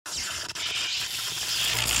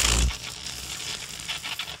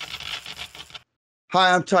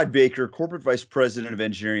Hi, I'm Todd Baker, Corporate Vice President of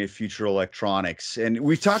Engineering at Future Electronics. And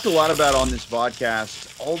we've talked a lot about on this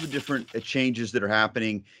podcast all the different changes that are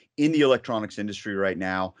happening in the electronics industry right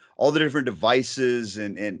now, all the different devices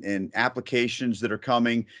and applications that are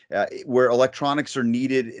coming where electronics are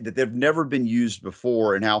needed that they've never been used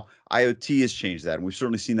before, and how IoT has changed that. And we've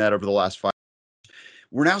certainly seen that over the last 5.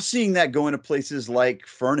 We're now seeing that go into places like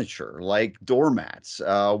furniture, like doormats,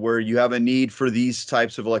 where you have a need for these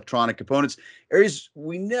types of electronic components, areas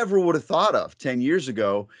we never would have thought of 10 years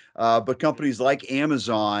ago. But companies like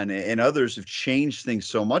Amazon and others have changed things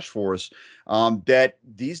so much for us that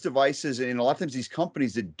these devices, and a lot of times these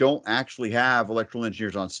companies that don't actually have electrical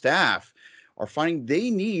engineers on staff, are finding they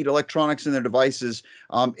need electronics in their devices.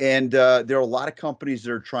 And there are a lot of companies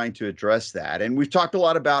that are trying to address that. And we've talked a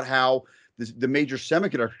lot about how the major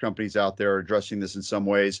semiconductor companies out there are addressing this in some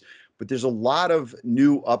ways, but there's a lot of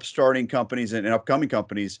new upstarting companies and upcoming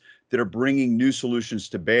companies that are bringing new solutions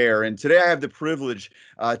to bear. And today I have the privilege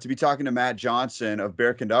to be talking to Matt Johnson of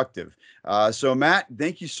Bear Conductive. So Matt,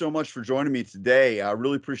 thank you so much for joining me today. I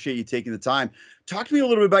really appreciate you taking the time. Talk to me a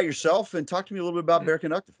little bit about yourself and talk to me a little bit about Bear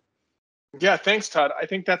Conductive. Yeah, thanks, Todd. I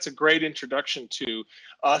think that's a great introduction to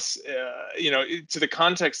us, to the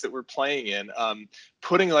context that we're playing in,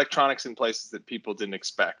 putting electronics in places that people didn't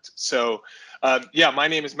expect. So, my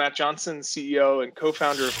name is Matt Johnson, CEO and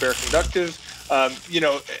co-founder of Bear Conductive.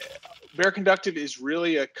 Bear Conductive is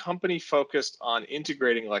really a company focused on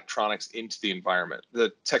integrating electronics into the environment.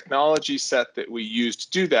 The technology set that we use to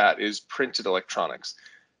do that is printed electronics.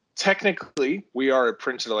 Technically, we are a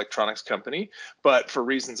printed electronics company, but for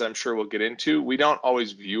reasons I'm sure we'll get into, we don't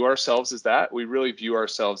always view ourselves as that. We really view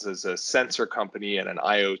ourselves as a sensor company and an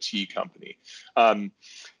IoT company.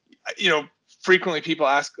 Frequently people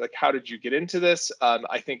ask, like, how did you get into this?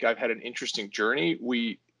 I think I've had an interesting journey.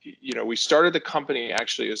 We started the company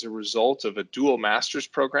actually as a result of a dual master's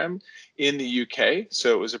program in the UK.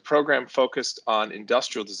 So it was a program focused on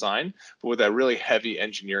industrial design, but with a really heavy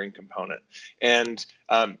engineering component. And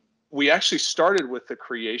we actually started with the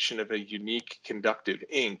creation of a unique conductive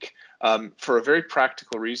ink for a very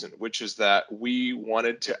practical reason, which is that we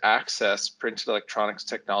wanted to access printed electronics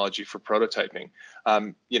technology for prototyping.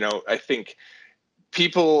 I think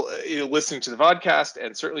people listening to the podcast,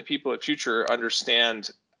 and certainly people at Future,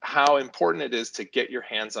 understand how important it is to get your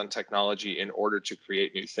hands on technology in order to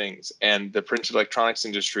create new things. And the printed electronics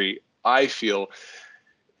industry, I feel,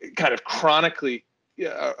 kind of chronically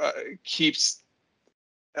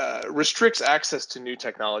restricts access to new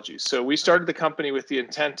technologies. So we started the company with the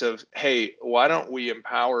intent of, hey, why don't we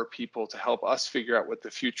empower people to help us figure out what the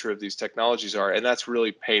future of these technologies are? And that's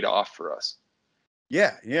really paid off for us.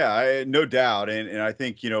 Yeah, no doubt. And I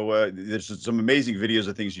think, there's some amazing videos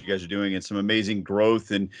of things you guys are doing and some amazing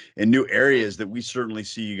growth and new areas that we certainly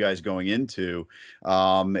see you guys going into,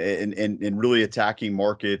 and really attacking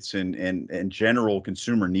markets and general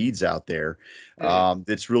consumer needs out there.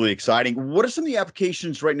 That's really exciting. What are some of the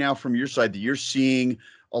applications right now from your side that you're seeing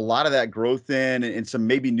a lot of that growth in, and some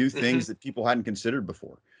maybe new things that people hadn't considered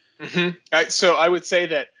before? So I would say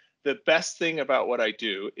that the best thing about what I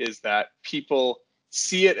do is that people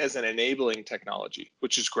see it as an enabling technology,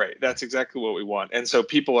 which is great. That's exactly what we want. And so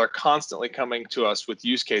people are constantly coming to us with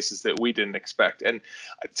use cases that we didn't expect. And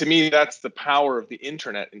to me, that's the power of the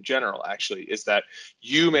internet in general, actually, is that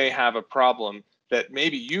you may have a problem that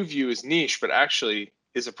maybe you view as niche, but actually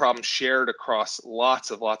is a problem shared across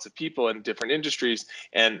lots of people in different industries.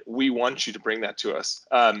 And we want you to bring that to us.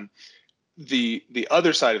 The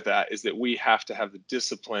other side of that is that we have to have the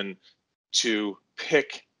discipline to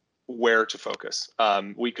pick where to focus.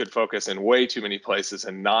 We could focus in way too many places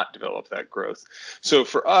and not develop that growth. So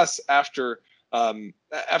for us, after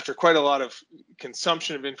quite a lot of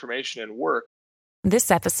consumption of information and work. This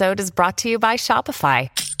episode is brought to you by Shopify.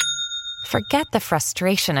 Forget the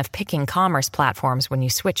frustration of picking commerce platforms when you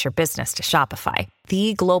switch your business to Shopify,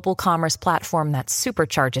 the global commerce platform that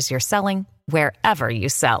supercharges your selling wherever you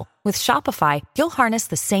sell. With Shopify, you'll harness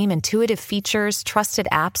the same intuitive features, trusted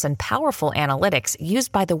apps, and powerful analytics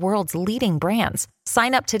used by the world's leading brands.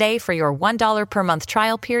 Sign up today for your $1 per month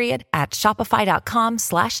trial period at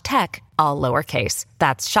shopify.com/tech, all lowercase.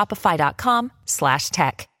 That's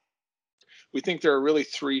shopify.com/tech. We think there are really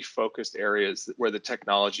three focused areas where the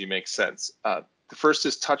technology makes sense. The first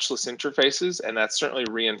is touchless interfaces, and that's certainly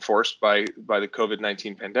reinforced by the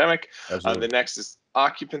COVID-19 pandemic. The next is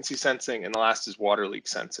occupancy sensing, and the last is water leak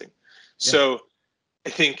sensing. Yeah. So I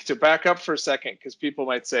think to back up for a second, because people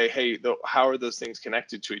might say, hey, how are those things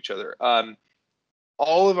connected to each other?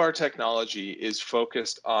 All of our technology is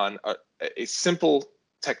focused on a simple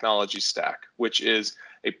technology stack, which is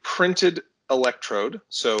a printed electrode.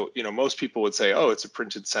 So, most people would say, oh, it's a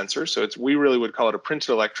printed sensor. So we really would call it a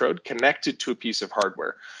printed electrode connected to a piece of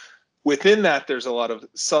hardware. Within that, there's a lot of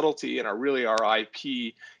subtlety, and our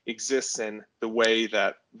IP exists in the way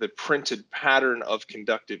that the printed pattern of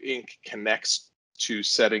conductive ink connects to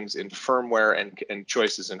settings in firmware and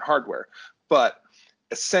choices in hardware. But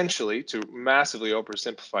essentially, to massively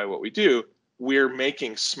oversimplify what we do, we're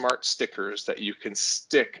making smart stickers that you can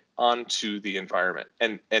stick onto the environment.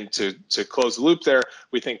 And to close the loop there,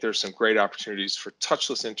 we think there's some great opportunities for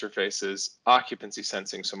touchless interfaces, occupancy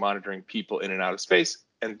sensing, so monitoring people in and out of space,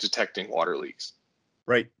 and detecting water leaks.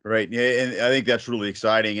 Right. Yeah, and I think that's really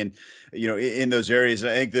exciting. And in those areas,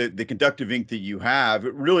 I think the conductive ink that you have,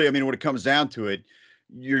 it really, I mean, when it comes down to it,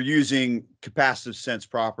 you're using capacitive sense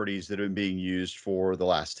properties that have been being used for the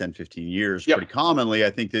last 10, 15 years Yep. pretty commonly. I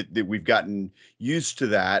think that we've gotten used to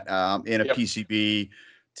that in a Yep. PCB.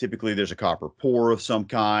 Typically, there's a copper pore of some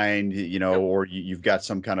kind, Yep. or you've got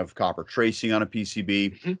some kind of copper tracing on a PCB.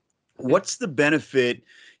 Mm-hmm. What's the benefit,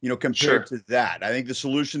 compared Sure. to that? I think the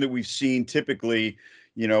solution that we've seen typically,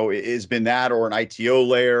 has been that or an ITO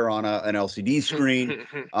layer on an LCD screen.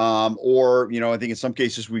 Or, I think in some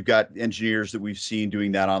cases we've got engineers that we've seen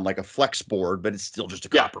doing that on like a flex board, but it's still just a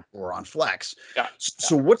copper core on flex. Yeah.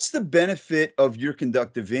 So what's the benefit of your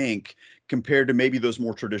conductive ink compared to maybe those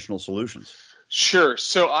more traditional solutions? Sure.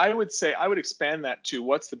 So I would say I would expand that to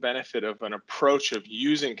what's the benefit of an approach of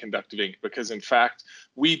using conductive ink? Because in fact,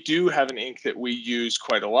 we do have an ink that we use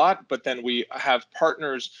quite a lot, but then we have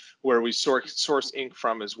partners where we source ink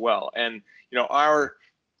from as well. And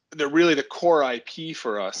the core IP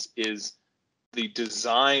for us is the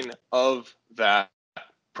design of that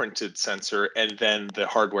printed sensor and then the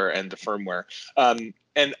hardware and the firmware.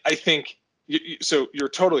 And I think so. You're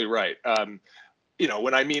totally right.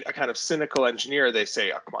 When I meet a kind of cynical engineer, they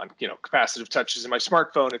say, oh, come on, capacitive touch is in my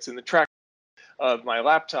smartphone. It's in the track of my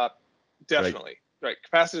laptop. Definitely. Right.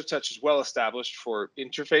 Capacitive touch is well established for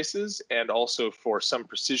interfaces and also for some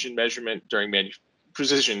precision measurement during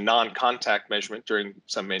precision non-contact measurement during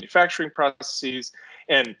some manufacturing processes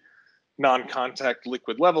and non-contact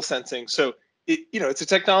liquid level sensing. So, it's a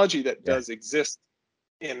technology that does exist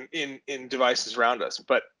in devices around us.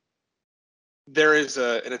 But there is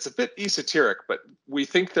and it's a bit esoteric, but we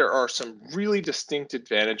think there are some really distinct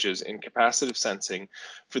advantages in capacitive sensing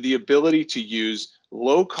for the ability to use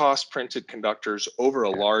low-cost printed conductors over a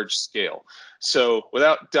large scale. So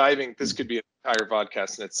without diving, this could be an entire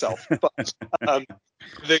podcast in itself, but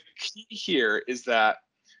the key here is that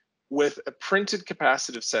with a printed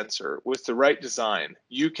capacitive sensor, with the right design,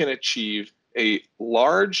 you can achieve a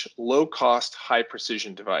large, low-cost,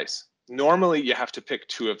 high-precision device. Normally, you have to pick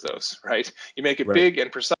two of those, right? You make it big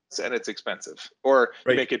and precise and it's expensive, or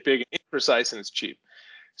you make it big and imprecise and it's cheap.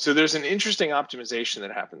 So there's an interesting optimization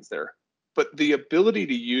that happens there. But the ability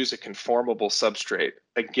to use a conformable substrate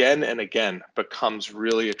again and again becomes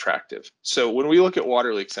really attractive. So when we look at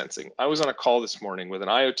water leak sensing, I was on a call this morning with an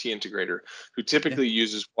IoT integrator who typically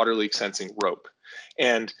uses water leak sensing rope.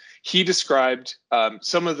 And he described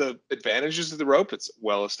some of the advantages of the rope. It's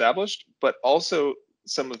well established, but also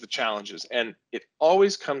some of the challenges. And it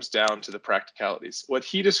always comes down to the practicalities. What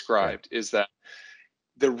he described is that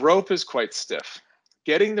the rope is quite stiff.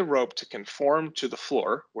 Getting the rope to conform to the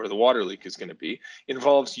floor where the water leak is going to be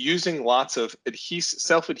involves using lots of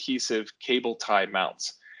self-adhesive cable tie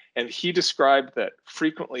mounts. And he described that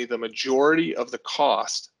frequently the majority of the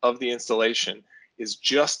cost of the installation is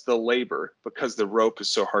just the labor because the rope is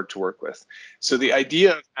so hard to work with. So the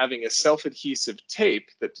idea of having a self-adhesive tape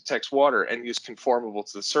that detects water and is conformable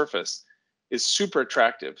to the surface is super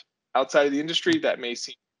attractive. Outside of the industry, that may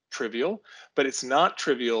seem trivial, but it's not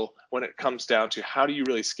trivial when it comes down to how do you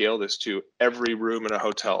really scale this to every room in a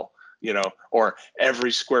hotel, or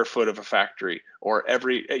every square foot of a factory, or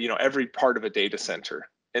every part of a data center.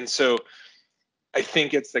 And so I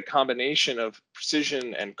think it's the combination of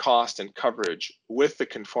precision and cost and coverage with the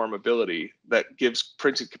conformability that gives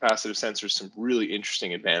printed capacitive sensors some really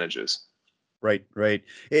interesting advantages. Right.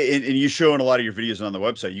 And you show in a lot of your videos on the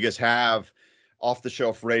website, you guys have off the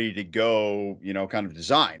shelf, ready to go, kind of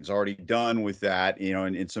designs already done with that,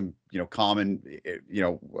 and some, common,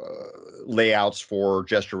 layouts for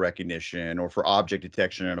gesture recognition or for object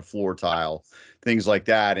detection in a floor tile, things like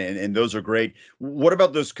that. And those are great. What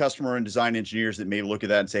about those customer and design engineers that may look at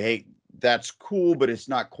that and say, hey, that's cool, but it's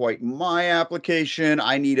not quite my application.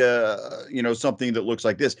 I need something that looks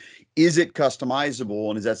like this. Is it customizable?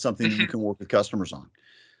 And is that something that you can work with customers on?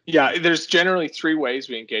 Yeah, there's generally three ways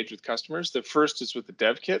we engage with customers. The first is with the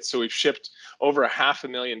dev kit. So we've shipped over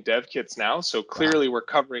 500,000 dev kits now. So clearly we're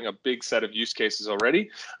covering a big set of use cases already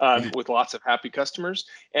with lots of happy customers.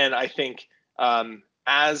 And I think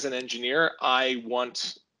As an engineer, I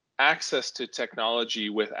want access to technology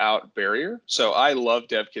without barrier. So I love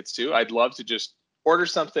dev kits too. I'd love to just order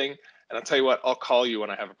something, and I'll tell you what, I'll call you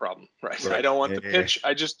when I have a problem, right? I don't want the pitch.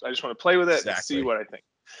 I just want to play with it and see what I think.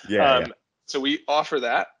 So we offer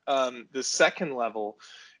that. The second level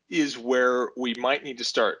is where we might need to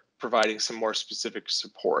start providing some more specific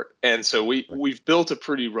support. And so we've built a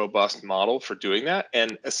pretty robust model for doing that.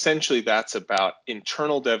 And essentially that's about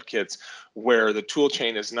internal dev kits where the tool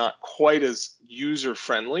chain is not quite as user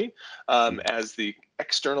friendly as the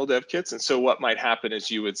external dev kits. And so what might happen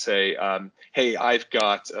is you would say, hey, I've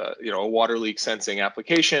got a water leak sensing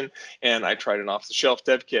application, and I tried an off-the-shelf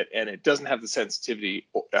dev kit and it doesn't have the sensitivity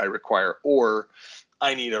I require, or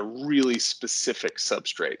I need a really specific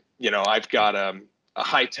substrate. I've got a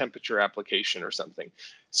high temperature application or something.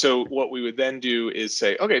 So what we would then do is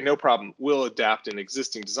say, okay, no problem. We'll adapt an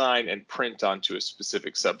existing design and print onto a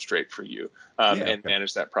specific substrate for you and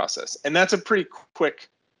manage that process. And that's a pretty quick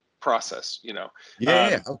process,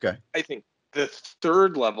 Okay. I think the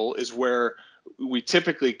third level is where we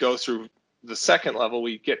typically go through the second level,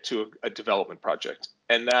 we get to a development project.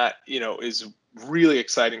 And that, is really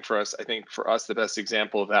exciting for us. I think for us, the best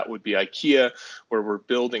example of that would be IKEA, where we're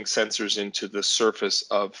building sensors into the surface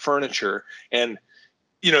of furniture. And,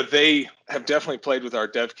 they have definitely played with our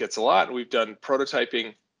dev kits a lot. And we've done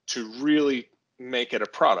prototyping to really make it a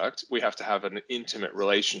product. We have to have an intimate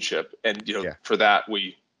relationship. And, for that,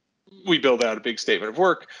 we build out a big statement of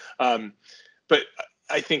work. But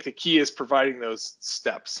I think the key is providing those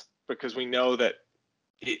steps, because we know that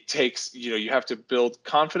it takes, you have to build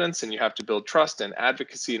confidence and you have to build trust and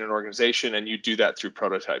advocacy in an organization, and you do that through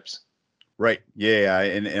prototypes. Right. Yeah.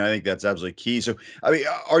 And I think that's absolutely key. So, I mean,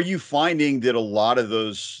 are you finding that a lot of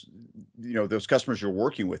those, those customers you're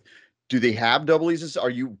working with, do they have double E's? Are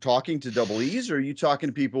you talking to double E's, or are you talking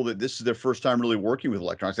to people that this is their first time really working with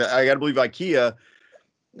electronics? I got to believe IKEA,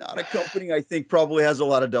 not a company I think probably has a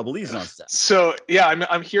lot of double E's on staff. So yeah,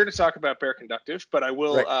 I'm here to talk about Bear Conductive, but I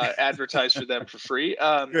will advertise for them for free.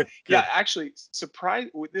 Good. Yeah, actually,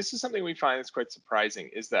 this is something we find that's quite surprising,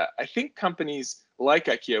 is that I think companies like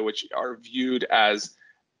IKEA, which are viewed as,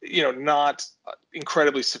 not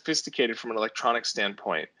incredibly sophisticated from an electronic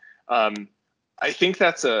standpoint, I think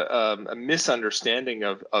that's a misunderstanding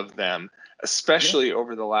of them, especially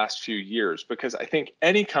over the last few years, because I think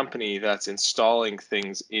any company that's installing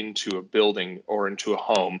things into a building or into a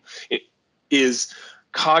home, it is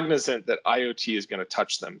cognizant that IoT is going to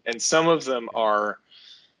touch them. And some of them are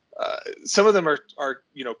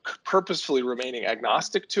purposefully remaining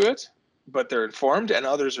agnostic to it, but they're informed, and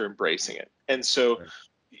others are embracing it. And so,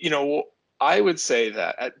 I would say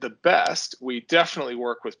that at the best, we definitely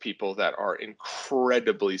work with people that are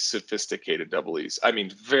incredibly sophisticated double E's. I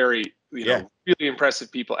mean, very, really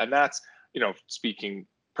impressive people. And that's, speaking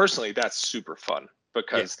personally, that's super fun,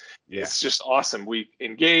 because it's just awesome. We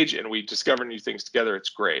engage and we discover new things together. It's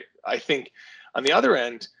great. I think on the other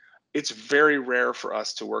end, it's very rare for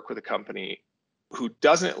us to work with a company who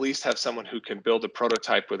doesn't at least have someone who can build a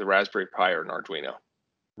prototype with a Raspberry Pi or an Arduino.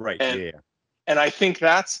 Right. And I think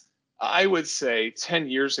that's, I would say 10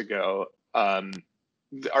 years ago, the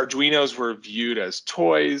Arduinos were viewed as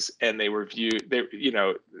toys, and they were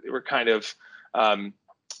kind of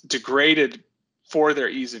degraded for their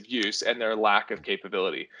ease of use and their lack of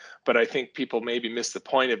capability. But I think people maybe miss the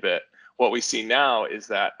point a bit. What we see now is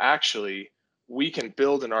that actually we can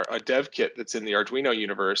build a dev kit that's in the Arduino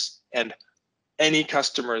universe, and any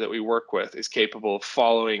customer that we work with is capable of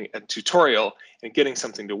following a tutorial and getting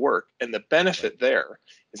something to work. And the benefit there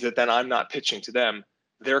is that then I'm not pitching to them.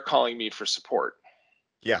 They're calling me for support.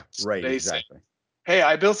 Yeah, right. They exactly. say, hey,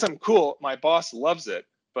 I built something cool. My boss loves it,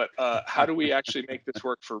 but how do we actually make this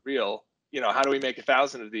work for real? How do we make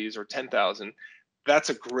 1,000 of these or 10,000? That's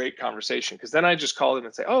a great conversation, because then I just call them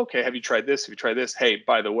and say, oh, okay, have you tried this? Have you tried this? Hey,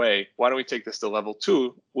 by the way, why don't we take this to level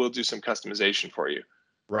 2? We'll do some customization for you.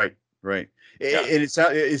 Right. And is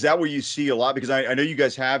that where you see a lot? Because I know you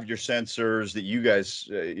guys have your sensors that you guys,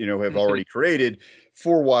 have already created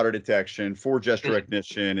for water detection, for gesture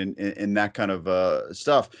recognition, and that kind of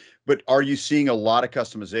stuff. But are you seeing a lot of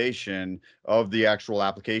customization of the actual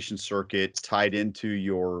application circuit tied into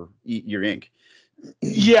your ink?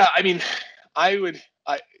 Yeah, I mean,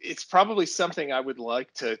 it's probably something I would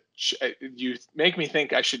like to, you make me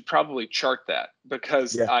think I should probably chart that,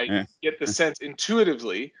 because I get the sense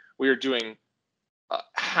intuitively we are doing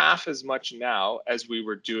half as much now as we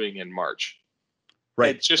were doing in March.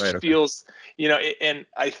 Right. It just feels, and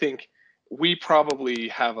I think we probably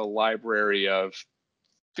have a library of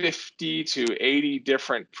 50 to 80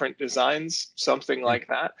 different print designs, something like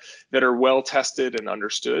that are well tested and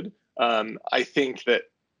understood. I think that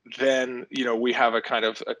then, we have a kind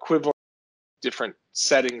of equivalent different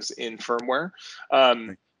settings in firmware.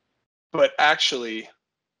 Right. But actually,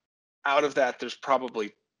 out of that, there's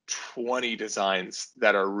probably 20 designs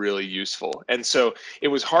that are really useful. And so it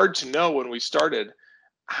was hard to know when we started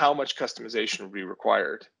how much customization would be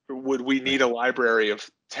required. Would we need a library of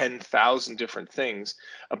 10,000 different things?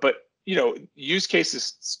 But use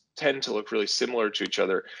cases tend to look really similar to each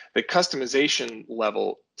other. The customization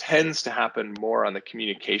level tends to happen more on the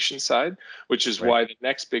communication side, which is why the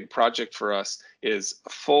next big project for us is a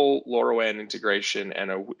full LoRaWAN integration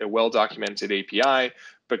and a well-documented API,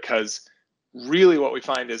 because really what we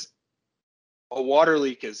find is a water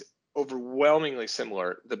leak is overwhelmingly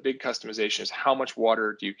similar. The big customization is how much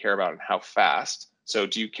water do you care about and how fast. So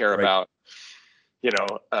do you care about,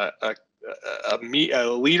 a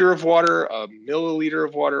liter of water, a milliliter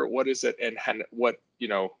of water? What is it, and what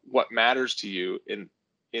matters to you in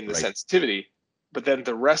the sensitivity? But then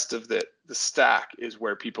the rest of the stack is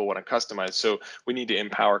where people want to customize. So we need to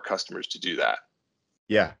empower customers to do that.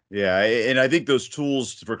 Yeah, and I think those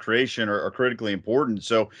tools for creation are critically important.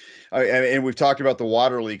 So, and we've talked about the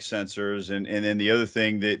water leak sensors, and then the other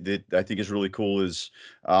thing that I think is really cool is,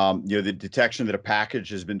 the detection that a package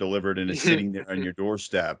has been delivered and is sitting there on your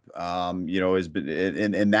doorstep, has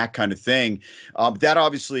been, and that kind of thing. That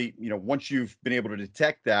obviously, once you've been able to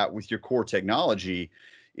detect that with your core technology,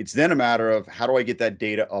 it's then a matter of how do I get that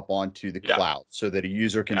data up onto the cloud so that a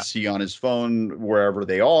user can see on his phone wherever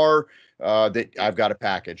they are, that I've got a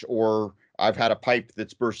package, or I've had a pipe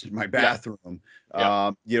that's burst in my bathroom.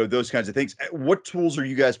 Those kinds of things. What tools are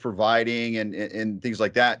you guys providing and things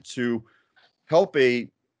like that to help a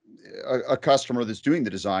customer that's doing the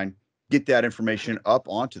design get that information up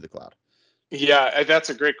onto the cloud? Yeah, that's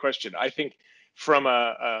a great question. I think from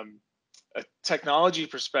a technology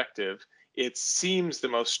perspective, it seems the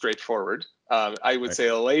most straightforward. I would say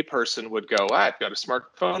a layperson would go, I've got a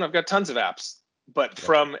smartphone, I've got tons of apps. But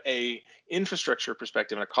from a infrastructure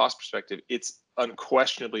perspective and a cost perspective, it's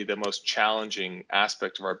unquestionably the most challenging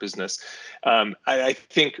aspect of our business. I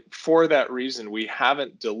think for that reason, we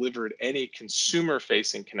haven't delivered any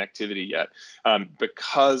consumer-facing connectivity yet,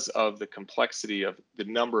 because of the complexity of the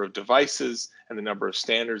number of devices and the number of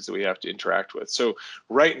standards that we have to interact with. So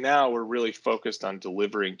right now, we're really focused on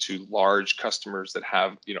delivering to large customers that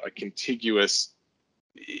have, a contiguous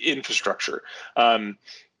infrastructure.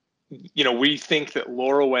 We think that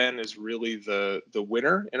LoRaWAN is really the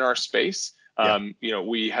winner in our space.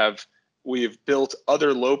 We have built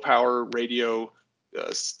other low power radio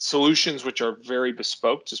solutions which are very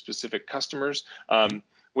bespoke to specific customers,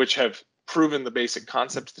 which have proven the basic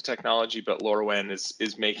concept of the technology, but LoRaWAN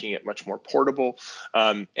is making it much more portable.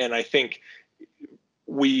 And I think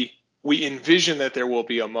we envision that there will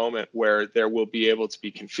be a moment where there will be able to be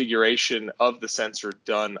configuration of the sensor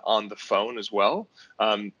done on the phone as well,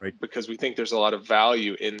 because we think there's a lot of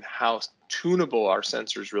value in how tunable our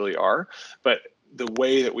sensors really are. But the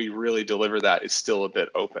way that we really deliver that is still a bit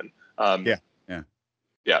open.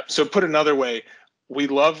 So put another way, we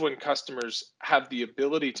love when customers have the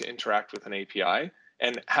ability to interact with an API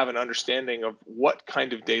and have an understanding of what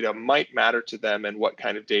kind of data might matter to them and what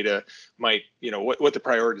kind of data might, what the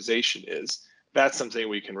prioritization is. That's something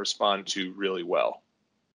we can respond to really well.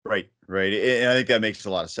 Right. And I think that makes a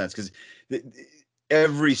lot of sense, because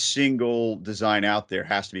every single design out there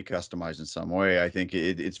has to be customized in some way. I think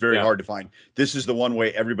it's very hard to find, this is the one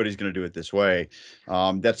way, everybody's going to do it this way.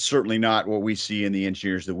 That's certainly not what we see in the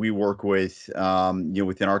engineers that we work with,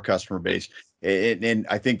 within our customer base. And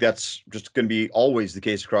I think that's just going to be always the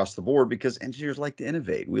case across the board, because engineers like to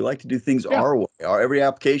innovate. We like to do things our way. Every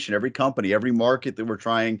application, every company, every market that we're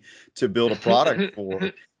trying to build a product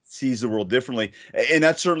for sees the world differently. And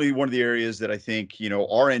that's certainly one of the areas that I think,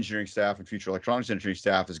 our engineering staff and future electronics engineering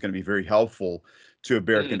staff is going to be very helpful to a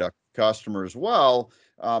Bear Conductive customer as well,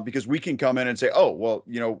 because we can come in and say, oh, well,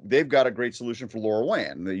 they've got a great solution for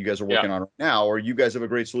LoRaWAN that you guys are working on right now, or you guys have a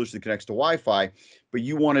great solution that connects to Wi-Fi, but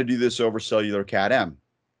you want to do this over cellular Cat-M.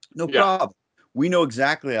 No problem. We know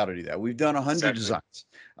exactly how to do that. We've done 100 designs,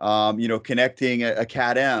 connecting a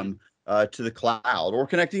Cat-M to the cloud, or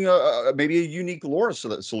connecting maybe a unique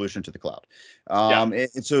LoRa solution to the cloud.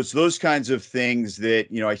 And so it's those kinds of things that,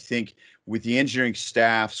 I think with the engineering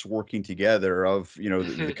staffs working together of,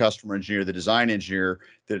 the customer engineer, the design engineer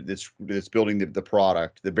that's building the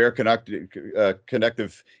product, the Bear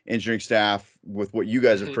Conductive engineering staff with what you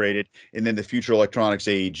guys have created, and then the Future Electronics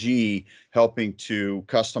AEG helping to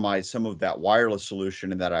customize some of that wireless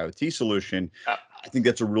solution and that IoT solution. I think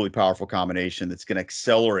that's a really powerful combination that's going to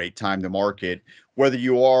accelerate time to market. Whether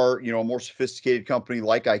you are, a more sophisticated company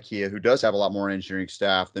like IKEA, who does have a lot more engineering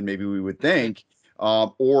staff than maybe we would think,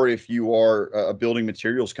 or if you are a building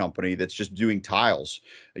materials company that's just doing tiles.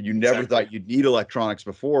 You never Exactly. thought you'd need electronics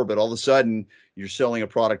before, but all of a sudden you're selling a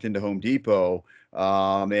product into Home Depot,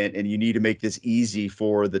 and you need to make this easy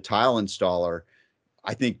for the tile installer.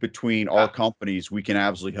 I think between our Yeah. companies, we can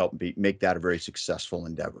absolutely help make that a very successful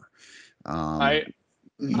endeavor. Um, I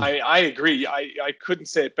I agree. I couldn't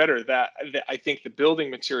say it better. That I think the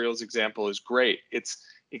building materials example is great. It's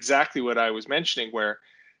exactly what I was mentioning, where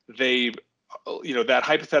they, that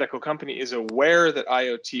hypothetical company is aware that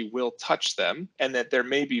IoT will touch them and that there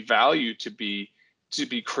may be value to be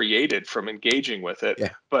created from engaging with it. yeah,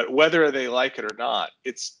 But whether they like it or not,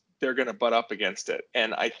 they're going to butt up against it.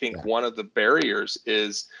 And I think yeah, one of the barriers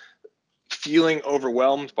is feeling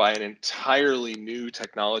overwhelmed by an entirely new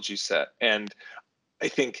technology set. And I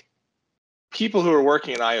think people who are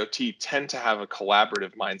working in IoT tend to have a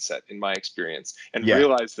collaborative mindset, in my experience, and yeah,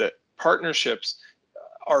 realize that partnerships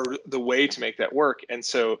are the way to make that work. And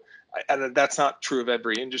that's not true of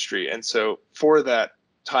every industry. And so for that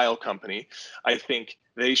tile company, I think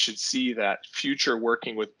they should see that future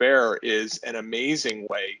working with Bear is an amazing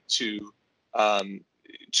way to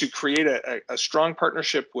create a strong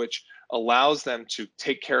partnership, which allows them to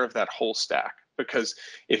take care of that whole stack. Because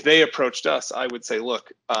if they approached us, I would say,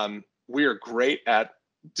 look, we are great at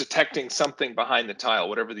detecting something behind the tile,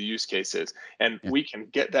 whatever the use case is, and yeah. we can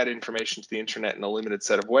get that information to the internet in a limited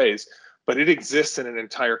set of ways, but it exists in an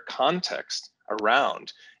entire context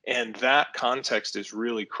around, and that context is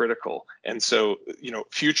really critical. And so,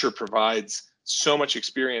 Future provides so much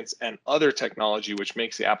experience and other technology, which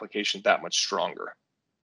makes the application that much stronger.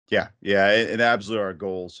 Yeah, yeah, and absolutely our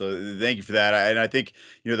goal. So thank you for that. And I think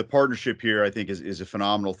the partnership here, I think, is a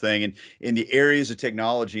phenomenal thing. And in the areas of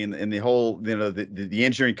technology and the whole, the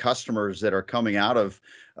engineering customers that are coming out of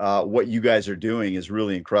what you guys are doing is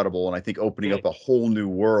really incredible. And I think opening Mm, up a whole new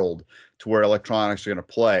world to where electronics are going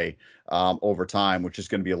to play over time, which is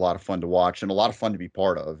going to be a lot of fun to watch and a lot of fun to be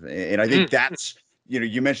part of. And I think mm, that's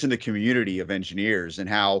you mentioned the community of engineers and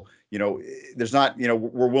how there's not,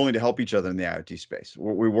 we're willing to help each other in the IoT space.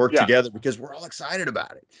 We work yeah. together because we're all excited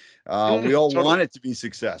about it. We all want Totally. it to be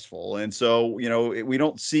successful. And so, we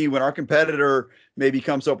don't see when our competitor maybe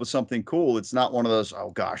comes up with something cool. It's not one of those,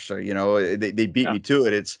 oh gosh, so, they beat Yeah. me to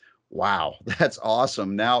it. It's, wow, that's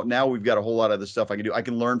awesome. Now we've got a whole lot of the stuff I can do. I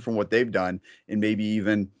can learn from what they've done and maybe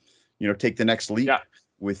even, take the next leap Yeah.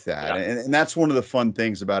 with that. Yeah. And that's one of the fun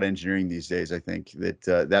things about engineering these days. I think that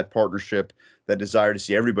that partnership, that desire to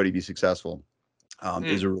see everybody be successful,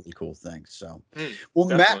 is Mm, a really cool thing. So, mm, well,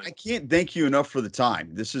 Matt, definitely. I can't thank you enough for the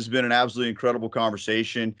time. This has been an absolutely incredible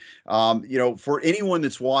conversation. For anyone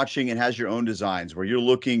that's watching and has your own designs where you're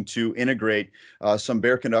looking to integrate some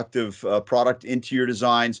Bear Conductive product into your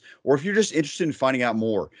designs, or if you're just interested in finding out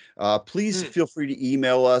more, please Mm, feel free to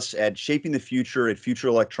email us at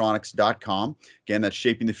shapingthefuture@futureelectronics.com. Again, that's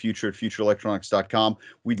shapingthefuture@futureelectronics.com.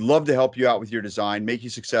 We'd love to help you out with your design, make you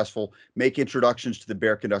successful, make introductions to the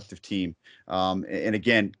Bear Conductive team. And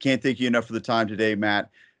again, can't thank you enough for the time today, Matt.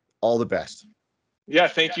 All the best. yeah.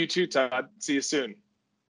 Thank you too, Todd. See you soon.